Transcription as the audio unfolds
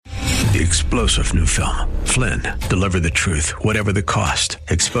The explosive new film, Flynn, deliver the truth, whatever the cost,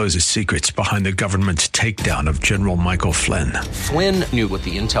 exposes secrets behind the government's takedown of General Michael Flynn. Flynn knew what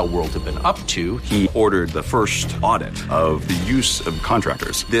the intel world had been up to. He ordered the first audit of the use of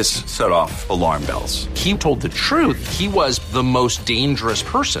contractors. This set off alarm bells. He told the truth. He was the most dangerous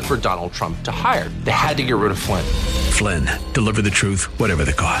person for Donald Trump to hire. They had to get rid of Flynn. Flynn, deliver the truth, whatever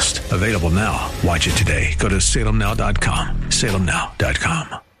the cost. Available now. Watch it today. Go to salemnow.com.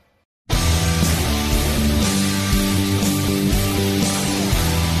 salemnow.com.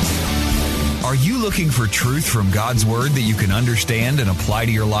 Are you looking for truth from God's Word that you can understand and apply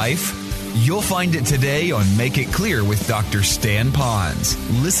to your life? You'll find it today on Make It Clear with Dr. Stan Pons.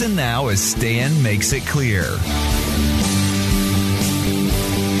 Listen now as Stan makes it clear.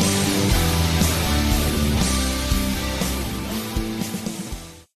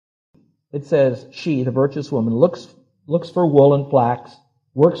 It says, she, the virtuous woman, looks for wool and flax,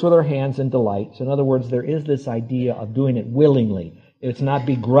 works with her hands and delights. In other words, there is this idea of doing it willingly. It's not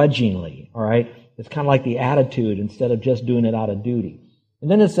begrudgingly, all right? It's kind of like the attitude instead of just doing it out of duty.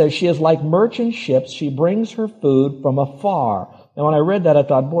 And then it says, she is like merchant ships. She brings her food from afar. Now, when I read that, I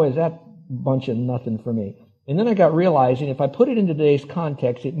thought, boy, is that a bunch of nothing for me. And then I got realizing, if I put it into today's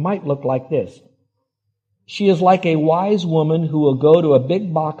context, it might look like this. She is like a wise woman who will go to a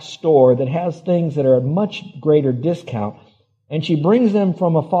big box store that has things that are at much greater discount, and she brings them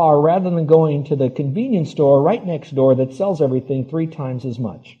from afar rather than going to the convenience store right next door that sells everything 3 times as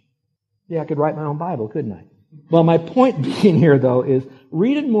much. Yeah, I could write my own Bible, couldn't I? Well, my point being here, though, is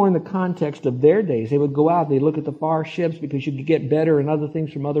read it more in the context of their days. They would go out, they look at the far ships because you could get better and other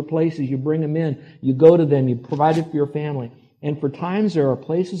things from other places. You bring them in, you go to them, you provide it for your family. And for times there are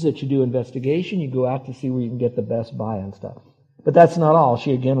places that you do investigation, you go out to see where you can get the best buy and stuff. But that's not all.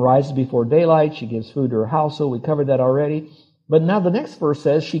 She again rises before daylight, she gives food to her household, we covered that already. But now the next verse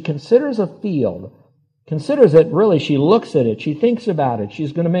says, she considers a field. Considers it, really, she looks at it, she thinks about it,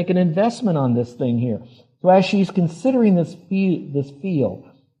 she's going to make an investment on this thing here. So as she's considering this field,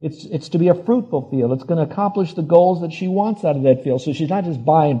 it's to be a fruitful field. It's going to accomplish the goals that she wants out of that field. So she's not just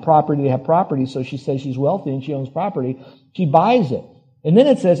buying property to have property, so she says she's wealthy and she owns property. She buys it. And then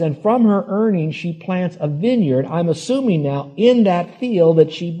it says, and from her earnings she plants a vineyard, I'm assuming now, in that field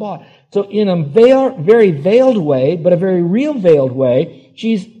that she bought. So in a very veiled way, but a very real veiled way,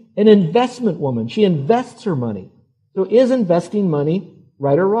 she's an investment woman. She invests her money. So is investing money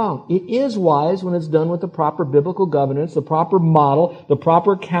right or wrong? It is wise when it's done with the proper biblical governance, the proper model, the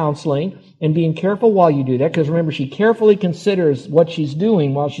proper counseling, and being careful while you do that, because remember, she carefully considers what she's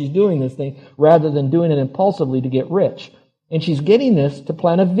doing while she's doing this thing, rather than doing it impulsively to get rich. And she's getting this to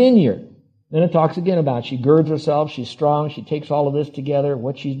plant a vineyard. Then it talks again about she girds herself, she's strong, she takes all of this together,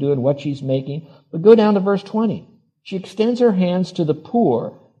 what she's doing, what she's making. But go down to verse 20. She extends her hands to the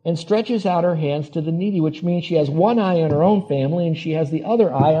poor and stretches out her hands to the needy, which means she has one eye on her own family and she has the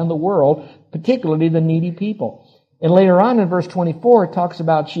other eye on the world, particularly the needy people. And later on in verse 24, it talks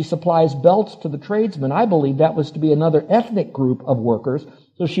about she supplies belts to the tradesmen. I believe that was to be another ethnic group of workers.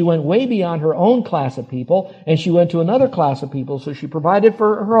 So she went way beyond her own class of people, and she went to another class of people. So she provided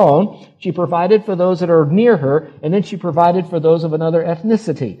for her own, she provided for those that are near her, and then she provided for those of another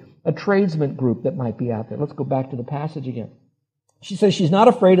ethnicity, a tradesman group that might be out there. Let's go back to the passage again. She says she's not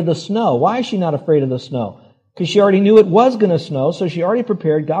afraid of the snow. Why is she not afraid of the snow? Because she already knew it was going to snow, so she already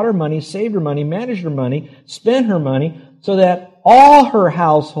prepared, got her money, saved her money, managed her money, spent her money, so that all her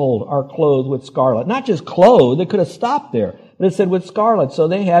household are clothed with scarlet. Not just clothed, they could have stopped there, but it said with scarlet. So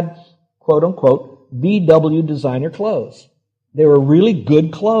they had, quote unquote, VW designer clothes. They were really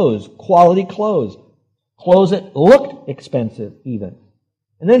good clothes, quality clothes that looked expensive even.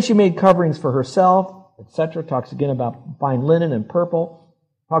 And then she made coverings for herself, etc. Talks again about fine linen and purple.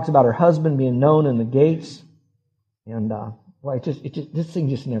 Talks about her husband being known in the gates. And this thing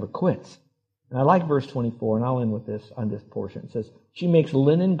just never quits. And I like verse 24, and I'll end with this on this portion. It says, she makes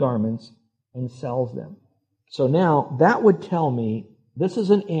linen garments and sells them. So now, that would tell me this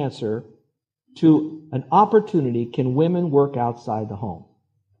is an answer to an opportunity. Can women work outside the home?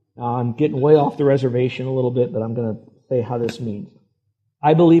 Now, I'm getting way off the reservation a little bit, but I'm going to say how this means.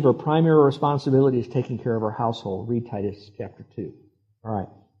 I believe her primary responsibility is taking care of her household. Read Titus chapter 2. All right.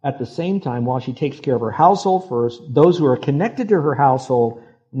 At the same time, while she takes care of her household first, those who are connected to her household,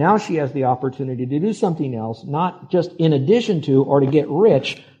 now she has the opportunity to do something else, not just in addition to or to get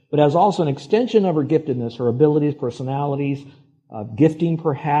rich, but as also an extension of her giftedness, her abilities, personalities, gifting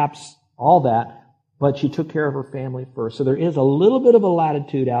perhaps, all that. But she took care of her family first. So there is a little bit of a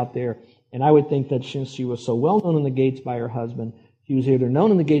latitude out there. And I would think that since she was so well known in the gates by her husband, she was either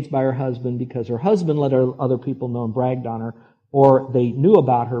known in the gates by her husband because her husband let other people know and bragged on her, or they knew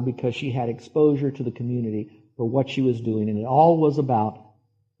about her because she had exposure to the community for what she was doing. And it all was about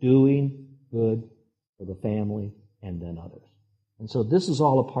doing good for the family and then others. And so this is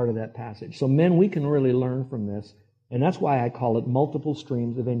all a part of that passage. So men, we can really learn from this. And that's why I call it multiple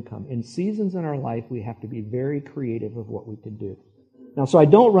streams of income. In seasons in our life, we have to be very creative of what we can do. Now, so I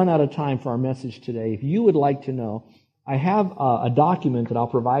don't run out of time for our message today. If you would like to know, I have a document that I'll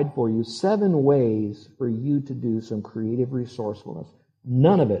provide for you, 7 ways for you to do some creative resourcefulness.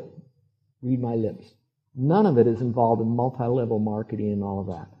 None of it, read my lips, none of it is involved in multi-level marketing and all of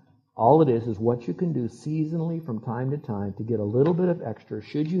that. All it is what you can do seasonally from time to time to get a little bit of extra,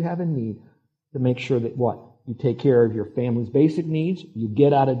 should you have a need, to make sure that what? You take care of your family's basic needs, you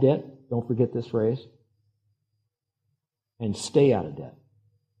get out of debt, don't forget this phrase, and stay out of debt.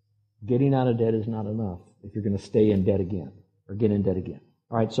 Getting out of debt is not enough if you're going to stay in debt again or get in debt again.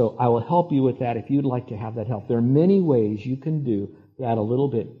 All right, so I will help you with that if you'd like to have that help. There are many ways you can do to add a little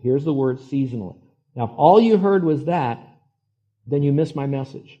bit. Here's the word seasonally. Now, if all you heard was that, then you missed my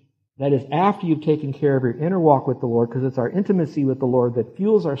message. That is after you've taken care of your inner walk with the Lord, because it's our intimacy with the Lord that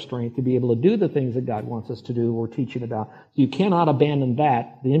fuels our strength to be able to do the things that God wants us to do, we're teaching about. So you cannot abandon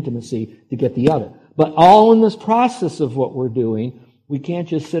that, the intimacy, to get the other. But all in this process of what we're doing, we can't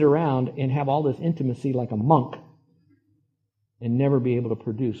just sit around and have all this intimacy like a monk and never be able to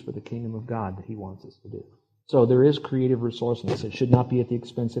produce for the kingdom of God that He wants us to do. So there is creative resourcefulness. It should not be at the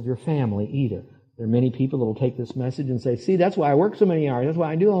expense of your family either. There are many people that will take this message and say, see, that's why I work so many hours. That's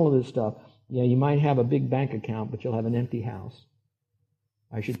why I do all of this stuff. Yeah, you might have a big bank account, but you'll have an empty house.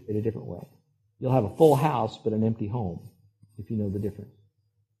 I should say it a different way. You'll have a full house, but an empty home, if you know the difference.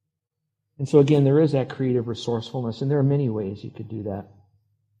 And so again, there is that creative resourcefulness, and there are many ways you could do that.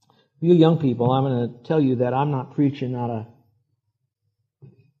 You young people, I'm going to tell you that I'm not preaching out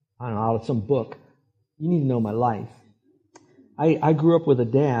of some book. You need to know my life. I grew up with a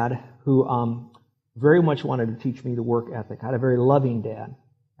dad who very much wanted to teach me the work ethic. I had a very loving dad.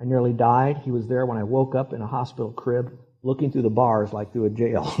 I nearly died. He was there when I woke up in a hospital crib, looking through the bars like through a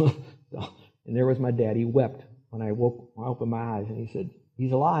jail. And there was my dad. He wept when I opened my eyes, and he said,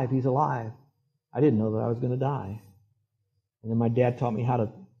 he's alive, he's alive. I didn't know that I was going to die. And then my dad taught me how to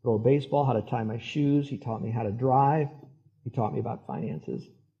throw a baseball, how to tie my shoes. He taught me how to drive. He taught me about finances.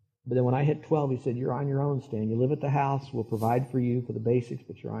 But then when I hit 12, he said, you're on your own, Stan. You live at the house. We'll provide for you for the basics,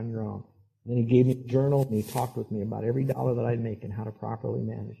 but you're on your own. And then he gave me a journal, and he talked with me about every dollar that I'd make and how to properly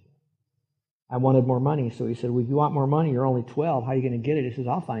manage it. I wanted more money, so he said, well, if you want more money, you're only 12. How are you going to get it? He says,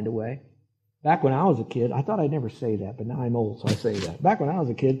 I'll find a way. Back when I was a kid, I thought I'd never say that, but now I'm old, so I say that. Back when I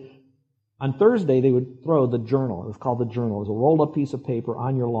was a kid, on Thursday, they would throw the journal. It was called the journal. It was a rolled-up piece of paper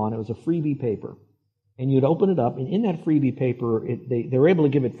on your lawn. It was a freebie paper. And you'd open it up, and in that freebie paper, they were able to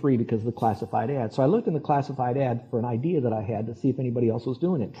give it free because of the classified ad. So I looked in the classified ad for an idea that I had to see if anybody else was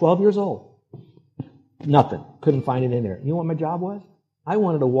doing it. 12 years old. Nothing. Couldn't find it in there. You know what my job was? I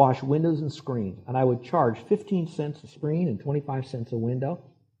wanted to wash windows and screens, and I would charge 15 cents a screen and 25 cents a window.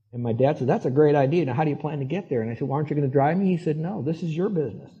 And my dad said, that's a great idea. Now, how do you plan to get there? And I said, well, aren't you going to drive me? He said, no, this is your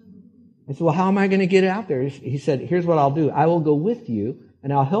business. I said, well, how am I going to get out there? He said, here's what I'll do. I will go with you,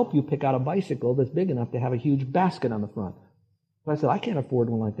 and I'll help you pick out a bicycle that's big enough to have a huge basket on the front. So I said, I can't afford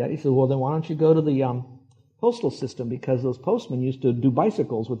one like that. He said, well, then why don't you go to the postal system, because those postmen used to do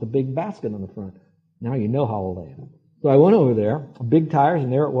bicycles with a big basket on the front. Now you know how old I am. So I went over there, big tires,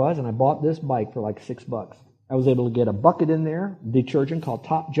 and there it was, and I bought this bike for like $6. I was able to get a bucket in there, detergent called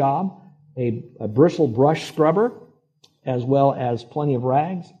Top Job, a bristle brush scrubber, as well as plenty of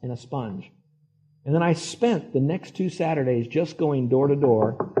rags and a sponge. And then I spent the next 2 Saturdays just going door to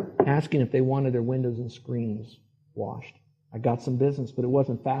door, asking if they wanted their windows and screens washed. I got some business, but it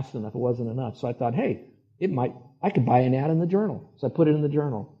wasn't fast enough. It wasn't enough. So I thought, hey, I could buy an ad in the journal. So I put it in the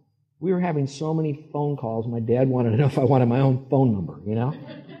journal. We were having so many phone calls. My dad wanted to know if I wanted my own phone number, you know.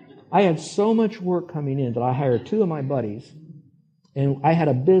 I had so much work coming in that I hired 2 of my buddies, and I had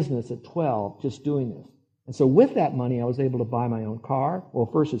a business at 12 just doing this. And so with that money, I was able to buy my own car. Well,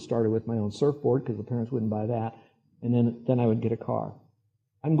 first it started with my own surfboard because the parents wouldn't buy that, and then I would get a car.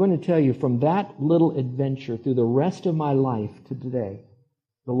 I'm going to tell you, from that little adventure through the rest of my life to today,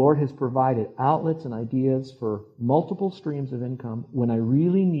 the Lord has provided outlets and ideas for multiple streams of income when I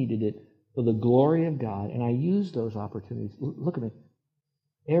really needed it for the glory of God, and I used those opportunities. Look at me.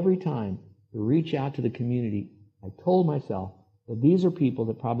 Every time to reach out to the community, I told myself that these are people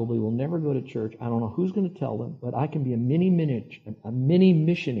that probably will never go to church. I don't know who's going to tell them, but I can be a mini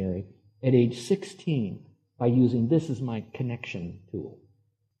missionary at age 16 by using this as my connection tool.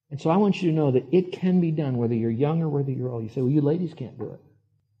 And so I want you to know that it can be done, whether you're young or whether you're old. You say, well, you ladies can't do it.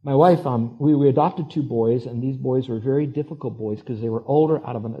 My wife, we adopted 2 boys, and these boys were very difficult boys because they were older,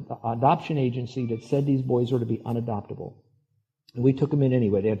 out of an adoption agency that said these boys were to be unadoptable. And we took them in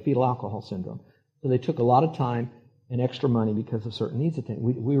anyway. They had fetal alcohol syndrome. So they took a lot of time and extra money because of certain needs of things.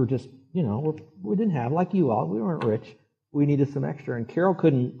 We were just, we didn't have, like you all, we weren't rich. We needed some extra. And Carol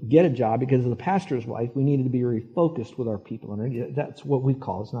couldn't get a job because of the pastor's wife. We needed to be very focused with our people. And that's what we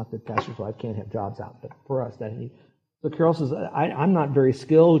call it. It's not that pastor's wife can't have jobs out, but for us, that needs. So Carol says, I'm not very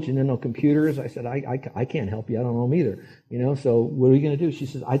skilled, no computers. I said, I can't help you. I don't know them either. So what are you going to do? She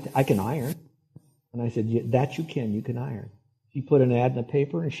says, I can iron. And I said, yeah, that you can iron. She put an ad in the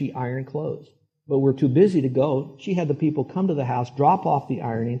paper and she ironed clothes. But we're too busy to go. She had the people come to the house, drop off the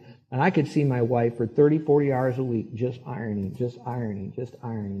ironing, and I could see my wife for 30, 40 hours a week just ironing.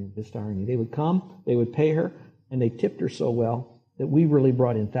 They would come, they would pay her, and they tipped her so well that we really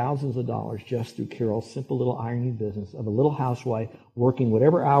brought in thousands of dollars just through Carol's simple little ironing business of a little housewife working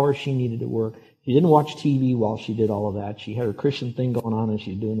whatever hours she needed to work. She didn't watch TV while she did all of that. She had her Christian thing going on and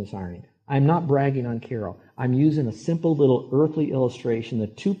she's doing this ironing. I'm not bragging on Carol. I'm using a simple little earthly illustration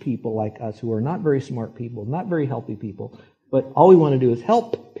that 2 people like us who are not very smart people, not very healthy people, but all we want to do is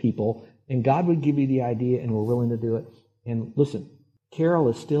help people, and God would give you the idea and we're willing to do it. And listen, Carol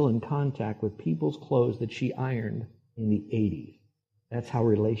is still in contact with people's clothes that she ironed in the 80s. That's how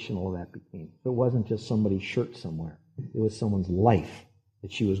relational that became. It wasn't just somebody's shirt somewhere. It was someone's life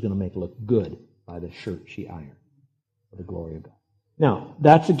that she was going to make look good by the shirt she ironed for the glory of God. Now,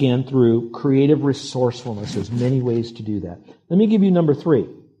 that's again through creative resourcefulness. There's many ways to do that. Let me give you number 3.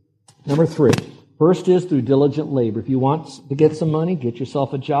 Number 3. First is through diligent labor. If you want to get some money, get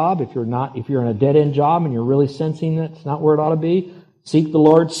yourself a job. If you're in a dead-end job and you're really sensing that it's not where it ought to be, seek the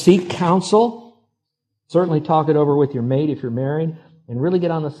Lord, seek counsel. Certainly talk it over with your mate if you're married, and really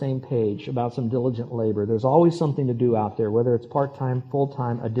get on the same page about some diligent labor. There's always something to do out there, whether it's part-time,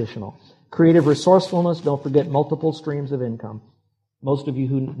 full-time, additional. Creative resourcefulness, don't forget multiple streams of income. Most of you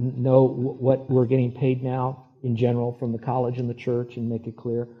who know what we're getting paid now in general from the college and the church, and make it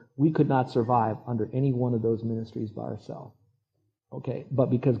clear, we could not survive under any one of those ministries by ourselves. Okay, but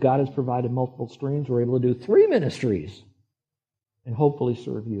because God has provided multiple streams, we're able to do 3 ministries and hopefully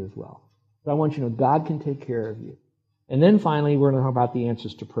serve you as well. But I want you to know God can take care of you. And then finally, we're going to talk about the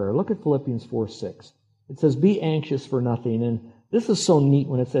answers to prayer. Look at Philippians 4:6. It says, be anxious for nothing. And this is so neat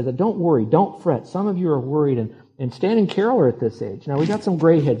when it says that don't worry, don't fret. Some of you are worried, and Stan and Carol are at this age. Now, we got some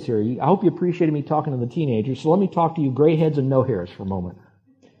gray heads here. I hope you appreciated me talking to the teenagers, so let me talk to you gray heads and no hairs for a moment.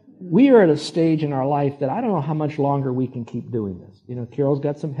 We are at a stage in our life that I don't know how much longer we can keep doing this. Carol's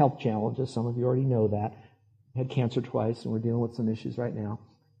got some health challenges. Some of you already know that. Had cancer twice, and we're dealing with some issues right now.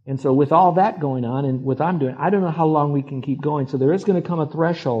 And so with all that going on and what I'm doing, I don't know how long we can keep going. So there is going to come a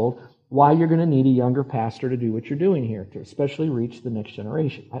threshold why you're going to need a younger pastor to do what you're doing here, to especially reach the next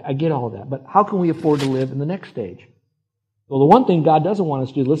generation. I get all of that. But how can we afford to live in the next stage? Well, the one thing God doesn't want us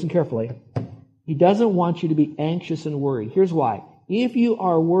to do, listen carefully, He doesn't want you to be anxious and worried. Here's why. If you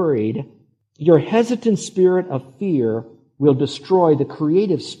are worried, your hesitant spirit of fear will destroy the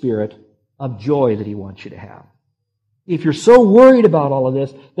creative spirit of joy that He wants you to have. If you're so worried about all of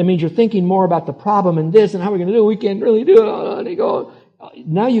this, that means you're thinking more about the problem and this and how we're going to do it. We can't really do it. And you go,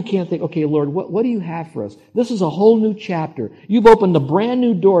 now you can't think, okay, Lord, what do you have for us? This is a whole new chapter. You've opened a brand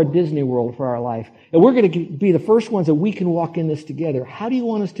new door at Disney World for our life. And we're going to be the first ones that we can walk in this together. How do you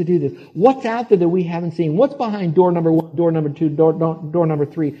want us to do this? What's out there that we haven't seen? What's behind door number 1, door number 2, door number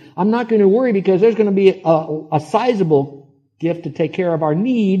 3? I'm not going to worry because there's going to be a sizable gift to take care of our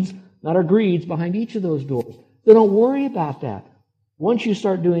needs, not our greeds, behind each of those doors. So don't worry about that. Once you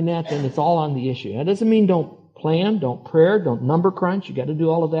start doing that, then it's all on the issue. That doesn't mean don't plan, don't prayer, don't number crunch. You got to do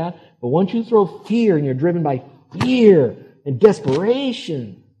all of that. But once you throw fear and you're driven by fear and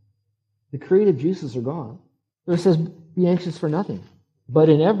desperation, the creative juices are gone. So it says, be anxious for nothing, but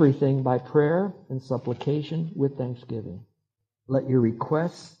in everything by prayer and supplication with thanksgiving. Let your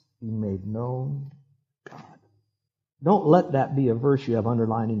requests be made known to God. Don't let that be a verse you have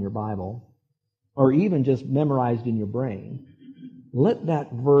underlined in your Bible, or even just memorized in your brain. Let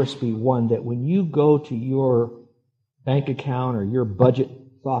that verse be one that when you go to your bank account or your budget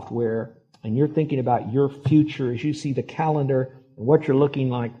software and you're thinking about your future as you see the calendar and what you're looking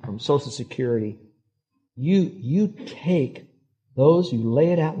like from Social Security, you take those, you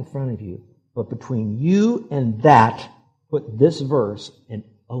lay it out in front of you, but between you and that, put this verse and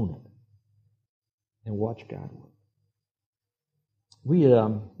own it and watch God work. We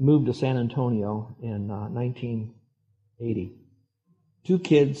moved to San Antonio in 1980. 2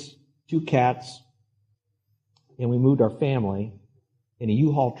 kids, 2 cats, and we moved our family in a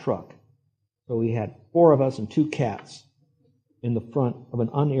U-Haul truck. So we had 4 of us and 2 cats. in the front of an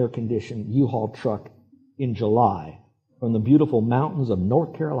unair-conditioned U-Haul truck in July from the beautiful mountains of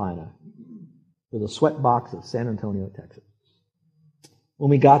North Carolina to the sweatbox of San Antonio, Texas. When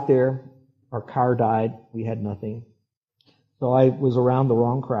we got there, our car died. We had nothing. So I was around the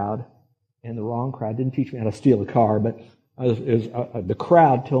wrong crowd, and the wrong crowd didn't teach me how to steal a car, but the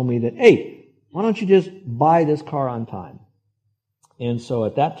crowd told me that, hey, why don't you just buy this car on time? And so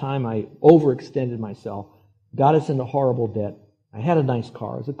at that time, I overextended myself, got us into horrible debt. I had a nice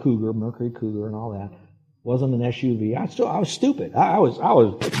car. It was a Cougar, Mercury Cougar and all that. Wasn't an SUV. I was stupid. I was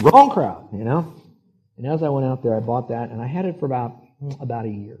wrong crowd, you know. And as I went out there, I bought that, and I had it for about a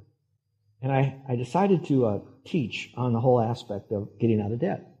year. And I decided to teach on the whole aspect of getting out of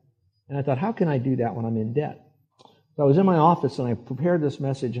debt. And I thought, how can I do that when I'm in debt? So I was in my office, and I prepared this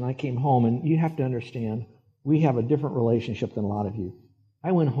message, and I came home, and you have to understand, we have a different relationship than a lot of you.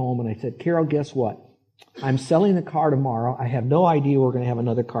 I went home, and I said, Carol, guess what? I'm selling the car tomorrow. I have no idea we're going to have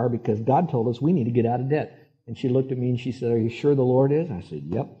another car because God told us we need to get out of debt. And she looked at me, and she said, are you sure the Lord is? I said,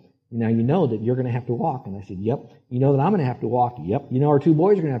 yep. Now, you know that you're going to have to walk. And I said, yep. You know that I'm going to have to walk? Yep. You know our 2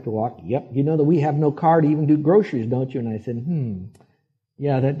 boys are going to have to walk? Yep. You know that we have no car to even do groceries, don't you? And I said,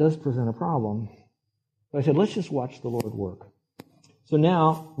 yeah, that does present a problem. So I said, let's just watch the Lord work. So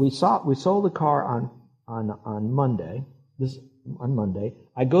now we sold the car on Monday. On Monday.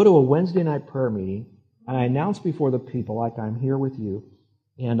 I go to a Wednesday night prayer meeting, and I announce before the people, like I'm here with you.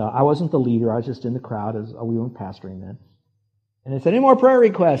 And I wasn't the leader. I was just in the crowd as we weren't pastoring then. And they said, any more prayer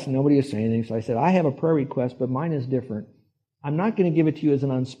requests? And nobody was saying anything. So I said, I have a prayer request, but mine is different. I'm not going to give it to you as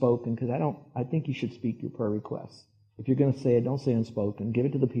an unspoken because I think you should speak your prayer requests. If you're going to say it, don't say unspoken. Give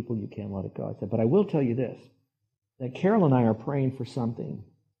it to the people you can, let it go. I said, but I will tell you this, that Carol and I are praying for something.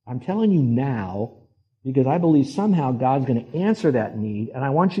 I'm telling you now because I believe somehow God's going to answer that need. And I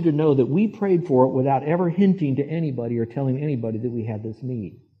want you to know that we prayed for it without ever hinting to anybody or telling anybody that we had this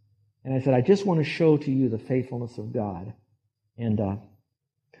need. And I said, I just want to show to you the faithfulness of God. And I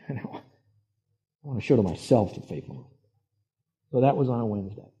want to show to myself the faithfulness. So that was on a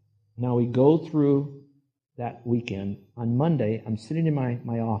Wednesday. Now we go through that weekend. On Monday, I'm sitting in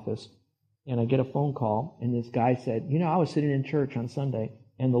my office, and I get a phone call, and this guy said, I was sitting in church on Sunday,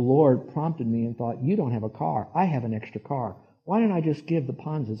 and the Lord prompted me and thought, you don't have a car. I have an extra car. Why don't I just give the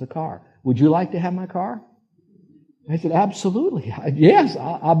Ponzas a car? Would you like to have my car? I said, absolutely. Yes,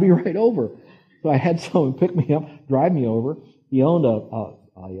 I'll be right over. So I had someone pick me up, drive me over. He owned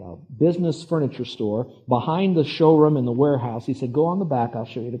a business furniture store behind the showroom in the warehouse. He said, go on the back, I'll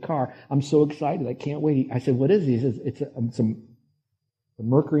show you the car. I'm so excited, I can't wait. I said, what is it? He says, it's some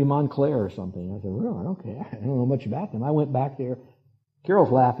Mercury Montclair or something. I said, really? Okay, I don't know much about them. I went back there.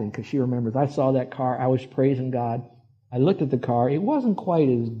 Carol's laughing because she remembers. I saw that car. I was praising God. I looked at the car. It wasn't quite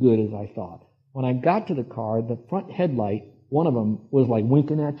as good as I thought. When I got to the car, the front headlight, one of them was like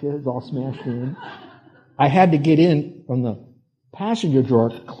winking at you. It was all smashed in. I had to get in from the passenger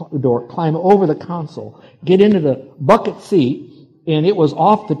door, climb over the console, get into the bucket seat, and it was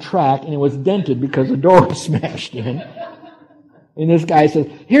off the track, and it was dented because the door was smashed in. And this guy says,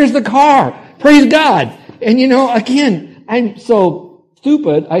 here's the car. Praise God. And again, I'm so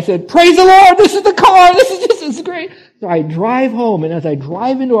stupid. I said, praise the Lord. This is the car. This is great. So I drive home, and as I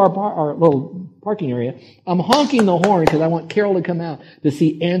drive into our little parking area, I'm honking the horn because I want Carol to come out to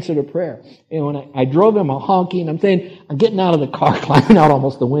see answer to prayer. And when I drove him, I'm honking, I'm saying, I'm getting out of the car, climbing out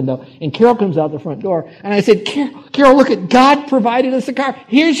almost the window, and Carol comes out the front door, and I said, Carol, look at God provided us a car.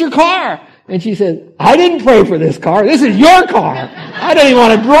 Here's your car. And she said, I didn't pray for this car. This is your car. I don't even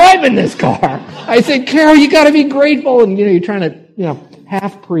want to drive in this car. I said, Carol, you got to be grateful. And you're trying to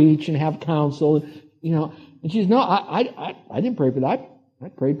half preach and have counsel, And she says, no, I didn't pray for that. I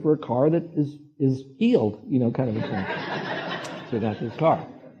prayed for a car that is healed, kind of a thing. So that's his car.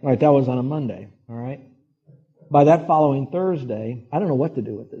 All right, that was on a Monday, all right? By that following Thursday, I don't know what to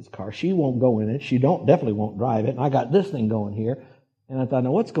do with this car. She won't go in it. She definitely won't drive it. And I got this thing going here. And I thought,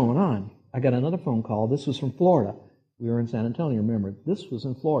 now what's going on? I got another phone call. This was from Florida. We were in San Antonio, remember. This was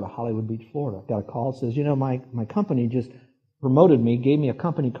in Florida, Hollywood Beach, Florida. Got a call. It says, my company just promoted me, gave me a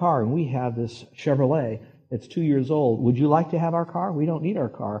company car, and we have this Chevrolet. It's 2 years old. Would you like to have our car? We don't need our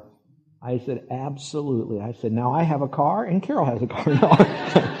car. I said, absolutely. I said, now I have a car and Carol has a car. No.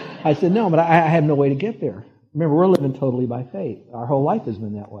 I said, no, but I have no way to get there. Remember, we're living totally by faith. Our whole life has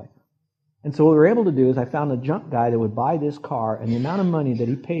been that way. And so what we were able to do is I found a junk guy that would buy this car, and the amount of money that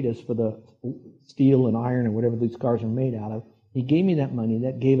he paid us for the steel and iron and whatever these cars are made out of, he gave me that money.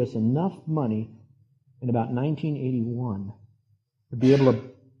 That gave us enough money in about 1981 to be able to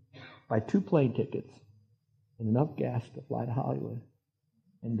buy 2 plane tickets and enough gas to fly to Hollywood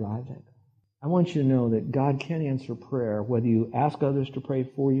and drive that. I want you to know that God can answer prayer, whether you ask others to pray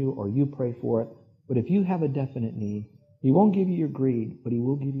for you or you pray for it. But if you have a definite need, He won't give you your greed, but He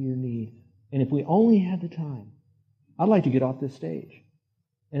will give you your need. And if we only had the time, I'd like to get off this stage.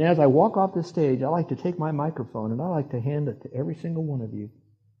 And as I walk off this stage, I like to take my microphone and I like to hand it to every single one of you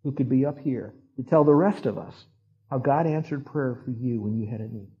who could be up here to tell the rest of us how God answered prayer for you when you had a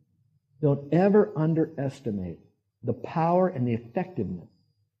need. Don't ever underestimate the power and the effectiveness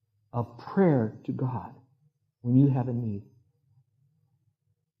of prayer to God when you have a need.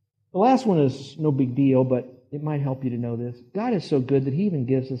 The last one is no big deal, but it might help you to know this. God is so good that He even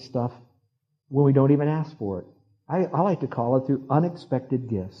gives us stuff when we don't even ask for it. I like to call it through unexpected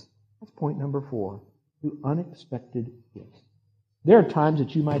gifts. That's point number 4, through unexpected gifts. There are times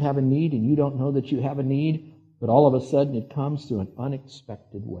that you might have a need and you don't know that you have a need, but all of a sudden it comes through an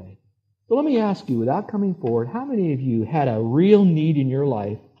unexpected way. So let me ask you, without coming forward, how many of you had a real need in your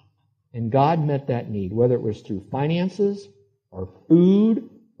life and God met that need, whether it was through finances or food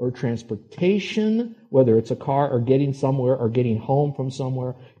or transportation, whether it's a car or getting somewhere or getting home from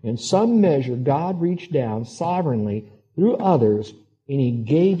somewhere? In some measure, God reached down sovereignly through others and He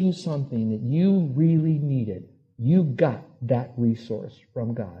gave you something that you really needed. You got that resource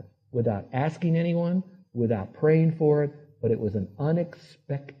from God without asking anyone, without praying for it, but it was an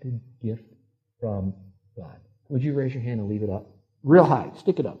unexpected gift from God. Would you raise your hand and leave it up? Real high.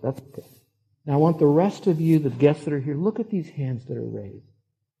 Stick it up. That's okay. Now I want the rest of you, the guests that are here, look at these hands that are raised.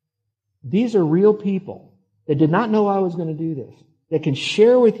 These are real people that did not know I was going to do this, that can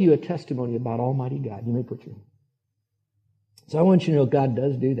share with you a testimony about Almighty God. You may put your hand. So I want you to know God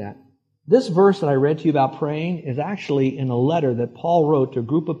does do that. This verse that I read to you about praying is actually in a letter that Paul wrote to a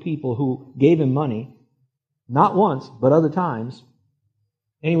group of people who gave him money, not once, but other times.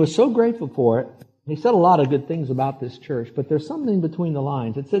 And he was so grateful for it. He said a lot of good things about this church, but there's something between the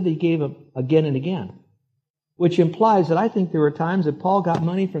lines. It said that he gave him again and again, which implies that I think there were times that Paul got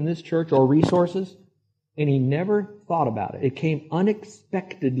money from this church or resources, and he never thought about it. It came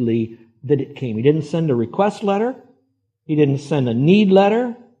unexpectedly that it came. He didn't send a request letter. He didn't send a need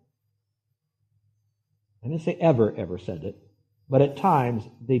letter. I didn't say ever said it, but at times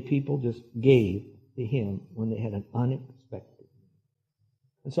the people just gave to him when they had an unexpected.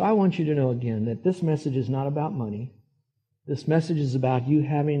 And so I want you to know again that this message is not about money. This message is about you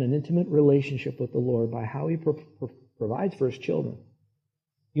having an intimate relationship with the Lord by how He provides for His children.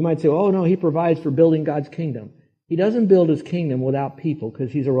 You might say, oh no, He provides for building God's kingdom. He doesn't build His kingdom without people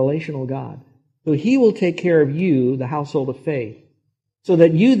because He's a relational God. So He will take care of you, the household of faith, so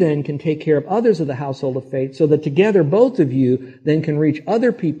that you then can take care of others of the household of faith, so that together both of you then can reach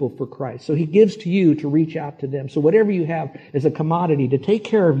other people for Christ. So He gives to you to reach out to them. So whatever you have is a commodity to take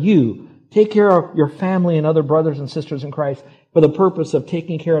care of you, take care of your family and other brothers and sisters in Christ for the purpose of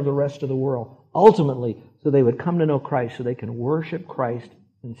taking care of the rest of the world. Ultimately, so they would come to know Christ, so they can worship Christ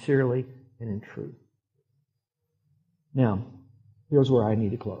sincerely and in truth. Now, here's where I need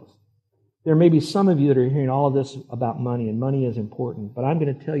to close. There may be some of you that are hearing all of this about money, and money is important, but I'm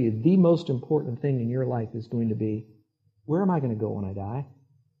going to tell you the most important thing in your life is going to be, where am I going to go when I die?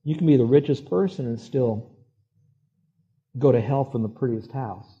 You can be the richest person and still go to hell from the prettiest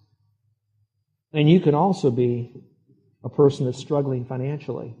house. And you can also be a person that's struggling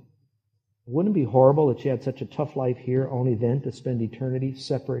financially. Wouldn't it be horrible that you had such a tough life here, only then to spend eternity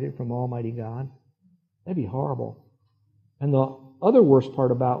separated from Almighty God? That'd be horrible. And the other worst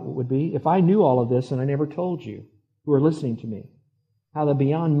part about it would be if I knew all of this and I never told you who are listening to me, how that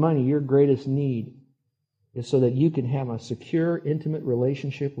beyond money, your greatest need is so that you can have a secure, intimate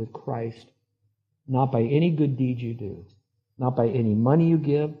relationship with Christ, not by any good deed you do, not by any money you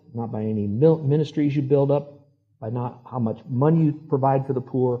give, not by any ministries you build up, by not how much money you provide for the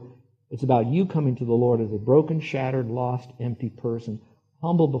poor. It's about you coming to the Lord as a broken, shattered, lost, empty person,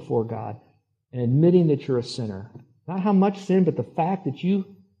 humble before God, and admitting that you're a sinner. Not how much sin, but the fact that you're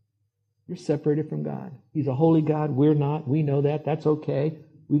separated from God. He's a holy God. We're not. We know that. That's okay.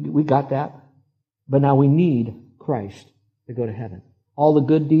 We got that. But now we need Christ to go to heaven. All the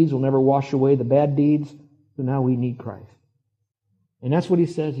good deeds will never wash away the bad deeds. So now we need Christ. And that's what he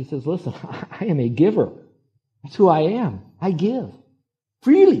says. He says, listen, I am a giver. That's who I am. I give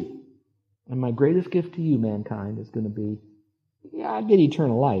freely. And my greatest gift to you, mankind, is going to be, I get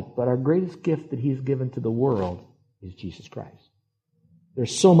eternal life, but our greatest gift that He's given to the world is Jesus Christ.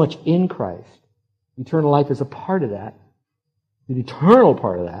 There's so much in Christ. Eternal life is a part of that. The eternal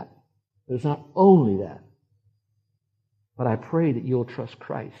part of that. But it's not only that. But I pray that you'll trust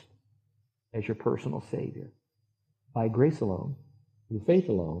Christ as your personal Savior. By grace alone, through faith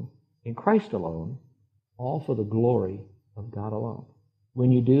alone, in Christ alone, all for the glory of God alone.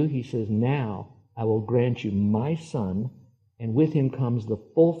 When you do, he says, now I will grant you my Son, and with him comes the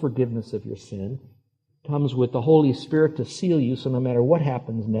full forgiveness of your sin, comes with the Holy Spirit to seal you, so no matter what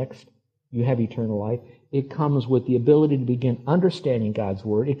happens next, you have eternal life. It comes with the ability to begin understanding God's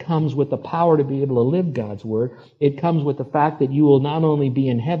Word. It comes with the power to be able to live God's Word. It comes with the fact that you will not only be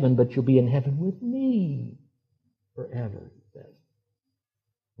in heaven, but you'll be in heaven with me forever, he says.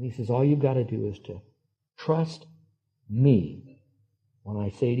 And he says, all you've got to do is to trust me when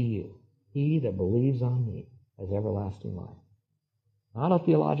I say to you, he that believes on me has everlasting life. Not a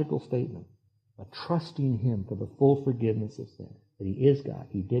theological statement, but trusting him for the full forgiveness of sin. That he is God,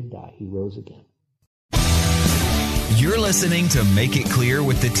 he did die, he rose again. You're listening to Make It Clear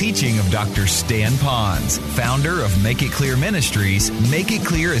with the teaching of Dr. Stan Ponz, founder of Make It Clear Ministries. Make It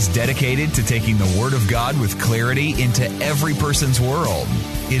Clear is dedicated to taking the Word of God with clarity into every person's world.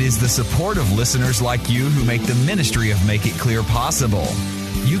 It is the support of listeners like you who make the ministry of Make It Clear possible.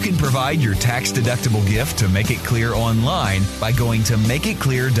 You can provide your tax-deductible gift to Make It Clear online by going to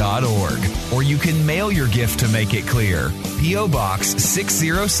makeitclear.org, or you can mail your gift to Make It Clear, P.O. Box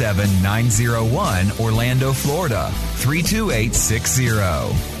 607901, Orlando, Florida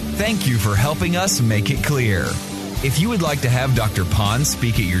 32860. Thank you for helping us make it clear. If you would like to have Dr. Ponz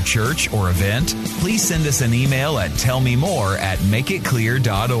speak at your church or event, please send us an email at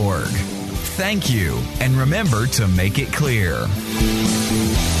tellmemore@makeitclear.org. Thank you, and remember to make it clear.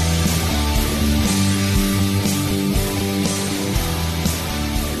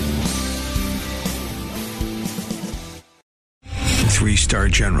 Three-star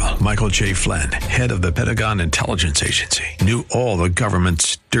General Michael J. Flynn, head of the Pentagon Intelligence Agency, knew all the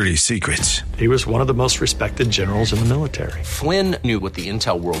government's dirty secrets. He was one of the most respected generals in the military. Flynn knew what the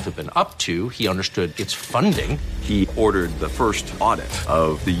intel world had been up to. He understood its funding. He ordered the first audit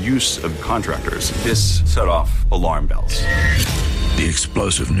of the use of contractors. This set off alarm bells. The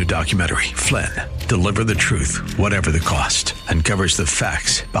explosive new documentary, Flynn, Deliver the Truth, Whatever the Cost, uncovers the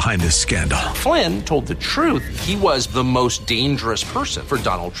facts behind this scandal. Flynn told the truth. He was the most dangerous person for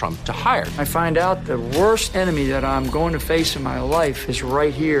Donald Trump to hire. I find out the worst enemy that I'm going to face in my life is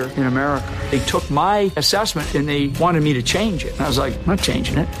right here in America. They took my assessment and they wanted me to change it. And I was like, I'm not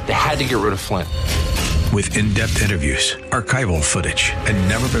changing it. They had to get rid of Flynn. With in-depth interviews, archival footage, and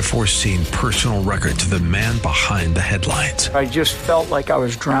never-before-seen personal records of the man behind the headlines. I just felt like I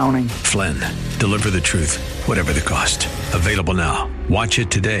was drowning. Flynn, Deliver the Truth, Whatever the Cost. Available now. Watch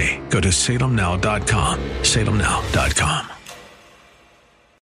it today. Go to salemnow.com. salemnow.com.